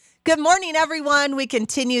Good morning, everyone. We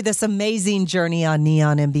continue this amazing journey on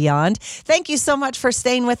Neon and Beyond. Thank you so much for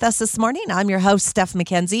staying with us this morning. I'm your host, Steph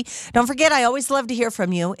McKenzie. Don't forget, I always love to hear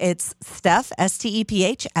from you. It's Steph,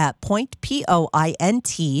 S-T-E-P-H, at point,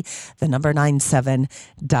 P-O-I-N-T, the number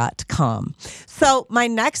 97.com. So my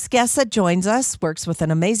next guest that joins us works with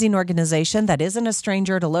an amazing organization that isn't a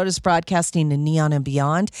stranger to Lotus Broadcasting and Neon and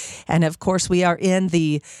Beyond. And of course, we are in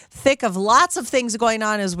the thick of lots of things going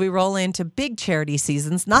on as we roll into big charity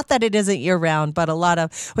seasons. Not that it isn't year-round, but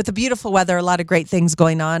with the beautiful weather, a lot of great things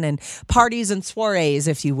going on and parties and soirees,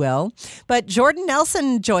 if you will. But Jordan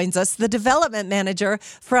Nelson joins us, the development manager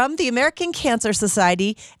from the American Cancer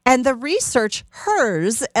Society and the Research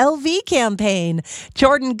Hers LV campaign.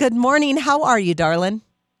 Jordan, good morning. How are you, darling?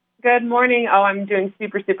 Good morning. Oh, I'm doing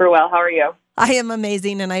super well. How are you? I am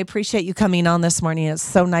amazing, and I appreciate you coming on this morning. It's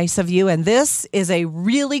so nice of you. And this is a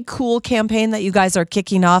really cool campaign that you guys are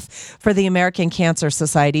kicking off for the American Cancer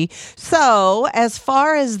Society. So as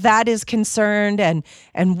far as that is concerned and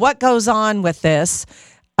what goes on with this,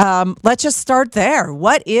 let's just start there.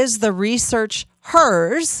 What is the Research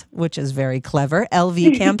Hers, which is very clever,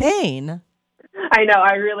 LV campaign? I know.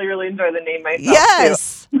 I really enjoy the name myself,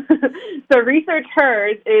 yes. too. So Research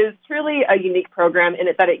Hers is truly a unique program in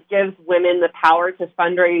it that it gives women the power to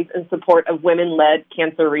fundraise in support of women-led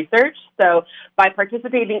cancer research. So by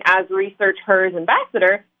participating as Research Hers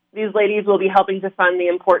ambassador, these ladies will be helping to fund the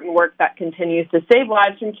important work that continues to save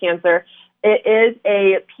lives from cancer. It is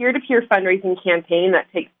a peer-to-peer fundraising campaign that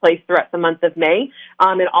takes place throughout the month of May,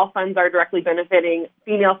 and all funds are directly benefiting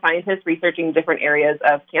female scientists researching different areas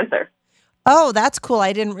of cancer. Oh, that's cool.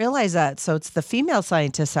 I didn't realize that. So it's the female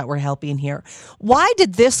scientists that we're helping here. Why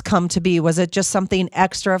did this come to be? Was it just something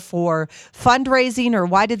extra for fundraising, or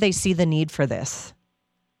why did they see the need for this?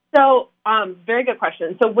 So, very good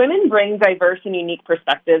question. So women bring diverse and unique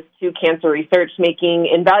perspectives to cancer research, making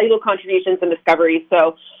invaluable contributions and discoveries.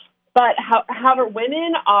 However,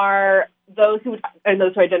 women are those who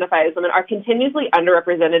identify as women are continuously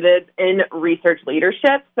underrepresented in research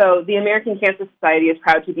leadership. So the American Cancer Society is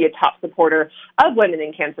proud to be a top supporter of women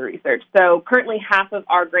in cancer research. So currently half of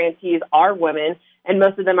our grantees are women, and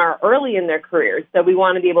most of them are early in their careers. So we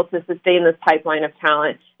want to be able to sustain this pipeline of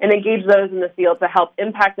talent and engage those in the field to help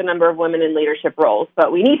impact the number of women in leadership roles.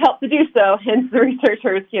 But we need help to do so, hence the Research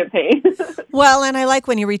Hers campaign. Well, and I like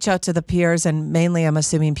when you reach out to the peers, and mainly I'm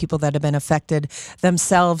assuming people that have been affected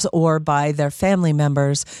themselves or by their family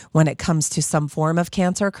members when it comes to some form of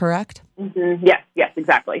cancer, correct? Mm-hmm. Yes,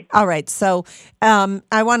 exactly. All right. So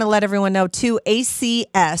I want to let everyone know, too,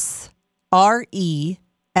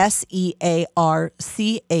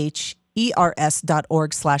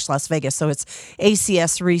 ACSRESEARCHERS.org/Las Vegas. So it's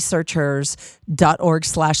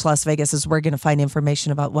ACSresearchers.org/Las Vegas is where we're going to find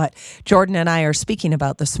information about what Jordan and I are speaking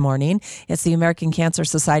about this morning. It's the American Cancer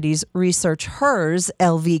Society's Research Hers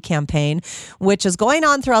LV campaign, which is going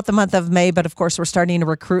on throughout the month of May. But of course, we're starting to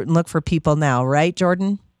recruit and look for people now, right,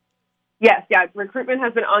 Jordan? Yes. Recruitment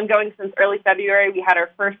has been ongoing since early February. We had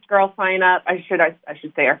our first girl sign up. I should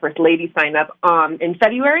say our first lady sign up in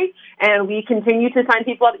February, and we continue to sign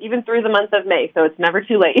people up even through the month of May. So it's never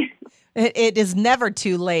too late. It is never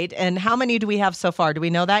too late. And how many do we have so far? Do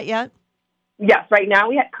we know that yet? Yes. Right now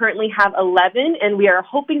we currently have 11, and we are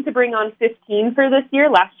hoping to bring on 15 for this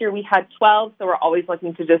year. Last year we had 12, so we're always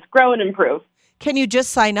looking to just grow and improve. Can you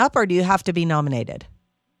just sign up, or do you have to be nominated?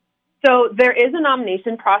 So there is a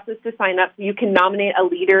nomination process to sign up. So you can nominate a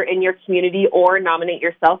leader in your community or nominate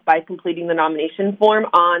yourself by completing the nomination form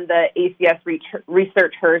on the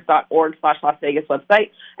ACSresearchhers.org/Las Vegas website.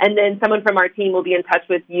 And then someone from our team will be in touch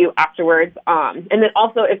with you afterwards. And then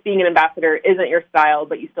also, if being an ambassador isn't your style,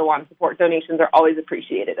 but you still want to support, donations are always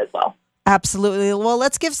appreciated as well. Absolutely. Well,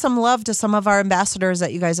 let's give some love to some of our ambassadors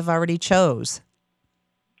that you guys have already chose.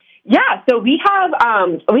 Yeah, so we have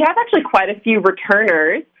actually quite a few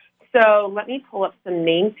returners. So let me pull up some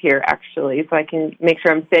names here, actually, so I can make sure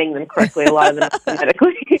I'm saying them correctly. A lot of them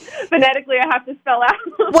phonetically I have to spell out.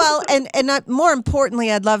 Well, and more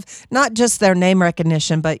importantly, I'd love not just their name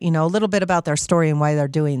recognition, but, a little bit about their story and why they're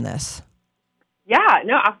doing this. Yeah,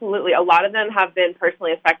 no, absolutely. A lot of them have been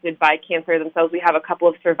personally affected by cancer themselves. We have a couple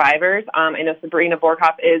of survivors. I know Sabrina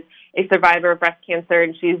Borghoff is a survivor of breast cancer,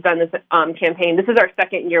 and she's done this campaign. This is our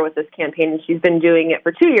second year with this campaign, and she's been doing it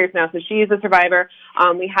for 2 years now, so she is a survivor.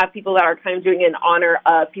 We have people that are kind of doing it in honor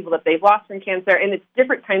of people that they've lost from cancer, and it's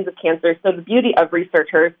different kinds of cancer. So the beauty of Research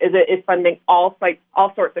Hers is it is funding all sorts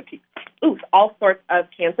of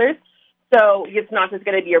cancers. So it's not just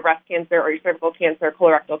going to be your breast cancer or your cervical cancer,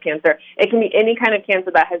 colorectal cancer. It can be any kind of cancer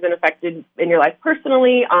that has been affected in your life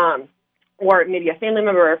personally, or maybe a family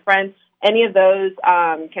member or a friend. any of those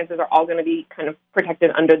cancers are all going to be kind of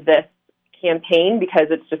protected under this campaign because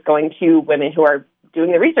it's just going to women who are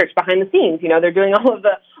doing the research behind the scenes. They're doing all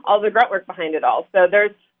the grunt work behind it all. So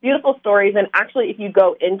there's beautiful stories. And actually, if you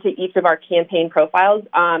go into each of our campaign profiles,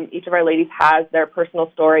 each of our ladies has their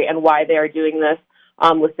personal story and why they are doing this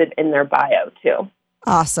listed in their bio, too.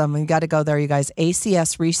 Awesome. You got to go there, you guys.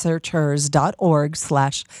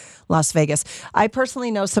 acsresearchers.org/Las Vegas. I personally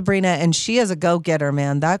know Sabrina, and she is a go-getter,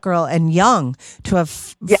 man. That girl, and young to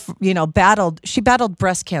have, battled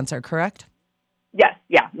breast cancer, correct? Yes.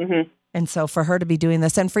 Yeah. Mm-hmm. And so for her to be doing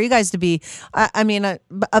this and for you guys to be, a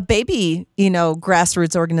baby,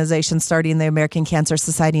 grassroots organization starting the American Cancer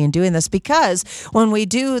Society and doing this, because when we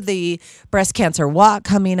do the breast cancer walk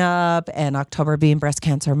coming up and October being breast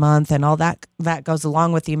cancer month and all that goes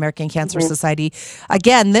along with the American Cancer Society.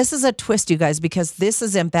 Again, this is a twist, you guys, because this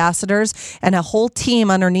is ambassadors and a whole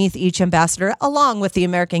team underneath each ambassador, along with the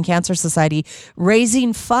American Cancer Society,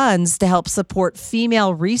 raising funds to help support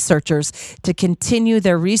female researchers to continue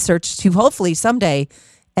their research to hopefully someday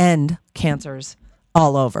end cancers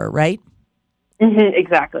all over, right? Mm-hmm,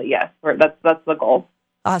 exactly, yes. That's the goal.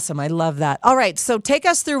 Awesome. I love that. All right, so take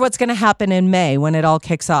us through what's going to happen in May when it all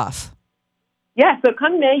kicks off. Yeah, so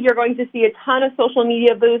come May, you're going to see a ton of social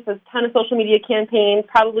media booths, a ton of social media campaigns,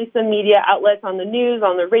 probably some media outlets on the news,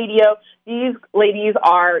 on the radio. These ladies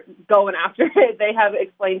are going after it. They have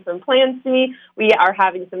explained some plans to me. We are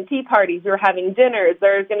having some tea parties. We're having dinners.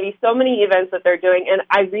 There's going to be so many events that they're doing, and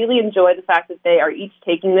I really enjoy the fact that they are each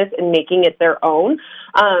taking this and making it their own.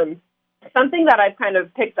 Something that I've kind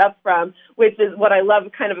of picked up from, which is what I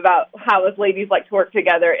love kind of about how us ladies like to work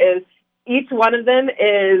together, is each one of them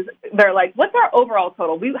they're like, what's our overall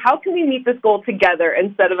total? How can we meet this goal together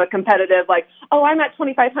instead of a competitive, like, oh, I'm at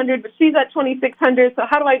 2,500, but she's at 2,600, so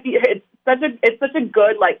how do I beat her? It's such a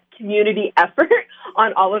good, like, community effort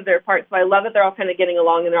on all of their parts. So I love that they're all kind of getting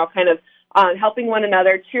along and they're all kind of helping one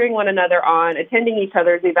another, cheering one another on, attending each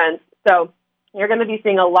other's events. So you're going to be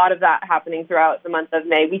seeing a lot of that happening throughout the month of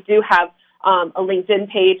May. We do have a LinkedIn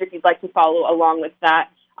page if you'd like to follow along with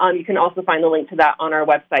that. You can also find the link to that on our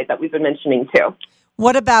website that we've been mentioning too.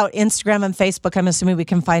 What about Instagram and Facebook? I'm assuming we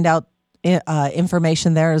can find out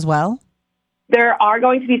information there as well. There are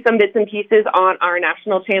going to be some bits and pieces on our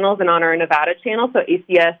national channels and on our Nevada channel. So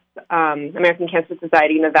ACS, American Cancer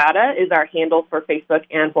Society Nevada, is our handle for Facebook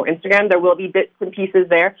and for Instagram. There will be bits and pieces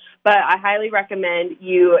there, but I highly recommend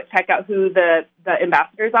you check out who the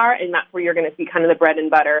ambassadors are, and that's where you're going to see kind of the bread and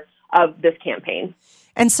butter of this campaign.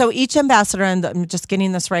 And so each ambassador, and I'm just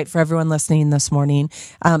getting this right for everyone listening this morning,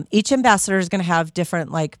 each ambassador is going to have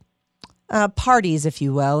different, parties, if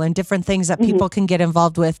you will, and different things that people can get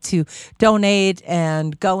involved with to donate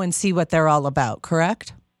and go and see what they're all about,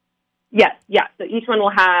 correct? Yes, yeah. So each one will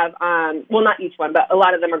have, not each one, but a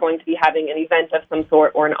lot of them are going to be having an event of some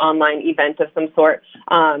sort or an online event of some sort.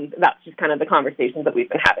 That's just kind of the conversations that we've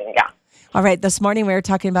been having, yeah. All right, this morning we were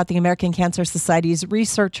talking about the American Cancer Society's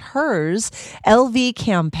Research Hers LV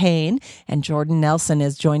campaign, and Jordan Nelson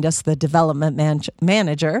has joined us, the development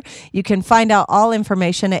manager. You can find out all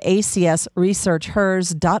information at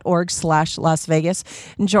acsresearchhers.org/Las Vegas.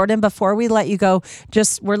 And Jordan, before we let you go,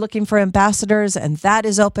 we're looking for ambassadors, and that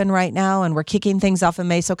is open right now, and we're kicking things off in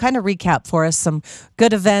May. So kind of recap for us some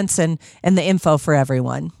good events and the info for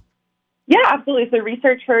everyone. Yeah, absolutely. So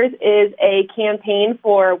Research Hers is a campaign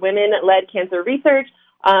for women-led cancer research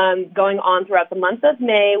going on throughout the month of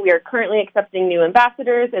May. We are currently accepting new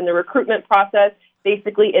ambassadors in the recruitment process.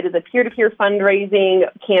 Basically, it is a peer-to-peer fundraising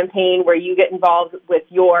campaign where you get involved with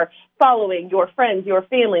your following, your friends, your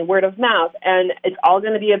family, word of mouth, and it's all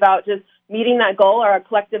going to be about just meeting that goal, our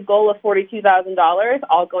collective goal of $42,000,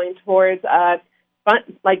 all going towards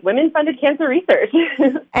women-funded cancer research.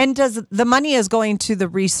 And does the money is going to the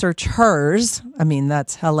Research Hers? I mean,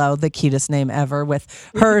 that's the cutest name ever,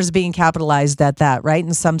 with hers being capitalized at that, right?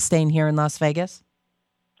 And some staying here in Las Vegas?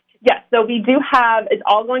 Yes. So we do have, it's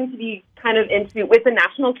all going to be kind of with the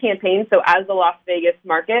national campaign. So as the Las Vegas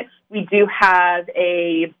market, we do have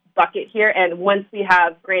a bucket here. And once we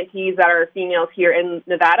have grantees that are females here in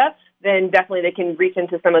Nevada, then definitely they can reach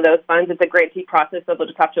into some of those funds. It's a grantee process, so they'll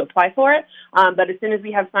just have to apply for it. But as soon as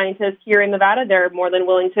we have scientists here in Nevada, they're more than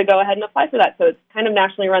willing to go ahead and apply for that. So it's kind of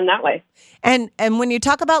nationally run that way. And when you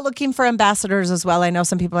talk about looking for ambassadors as well, I know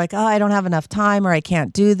some people are like, I don't have enough time, or I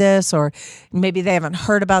can't do this, or maybe they haven't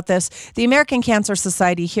heard about this. The American Cancer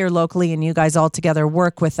Society here locally, and you guys all together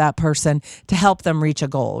work with that person to help them reach a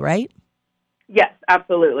goal, right? Yes,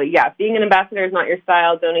 Absolutely. Yeah. Being an ambassador is not your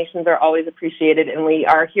style. Donations are always appreciated, and we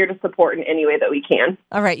are here to support in any way that we can.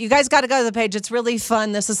 All right. You guys got to go to the page. It's really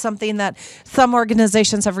fun. This is something that some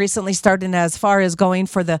organizations have recently started as far as going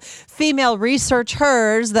for the female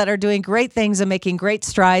researchers that are doing great things and making great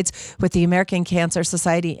strides with the American Cancer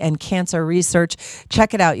Society and cancer research.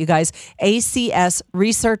 Check it out, you guys.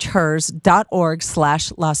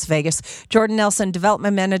 acsresearchers.org/Las Vegas. Jordan Nelson,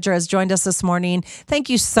 Development Manager, has joined us this morning. Thank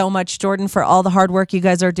you so much, Jordan, for all the hard work you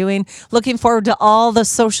guys are doing. Looking forward to all the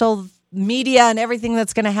social media and everything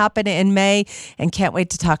that's going to happen in May, and can't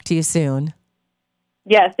wait to talk to you soon.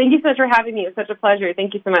 Yes, thank you so much for having me. It was such a pleasure.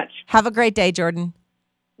 Thank you so much. Have a great day, Jordan.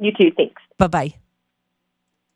 You too. Thanks. Bye-bye.